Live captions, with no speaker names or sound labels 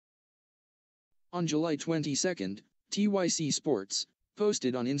On July 22, TYC Sports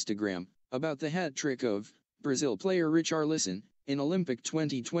posted on Instagram about the hat trick of Brazil player Richarlison in Olympic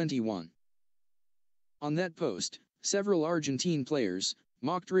 2021. On that post, several Argentine players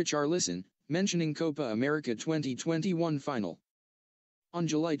mocked Richarlison, mentioning Copa America 2021 final. On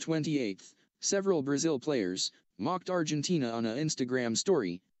July 28, several Brazil players mocked Argentina on an Instagram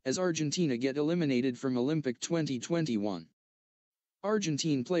story, as Argentina get eliminated from Olympic 2021.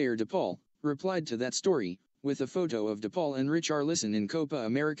 Argentine player de Paul replied to that story with a photo of de Paul and Richarlison in Copa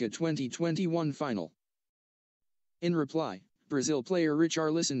America 2021 final. In reply, Brazil player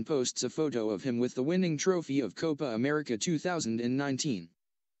Richarlison posts a photo of him with the winning trophy of Copa America 2019.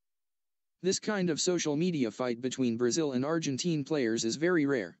 This kind of social media fight between Brazil and Argentine players is very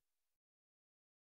rare.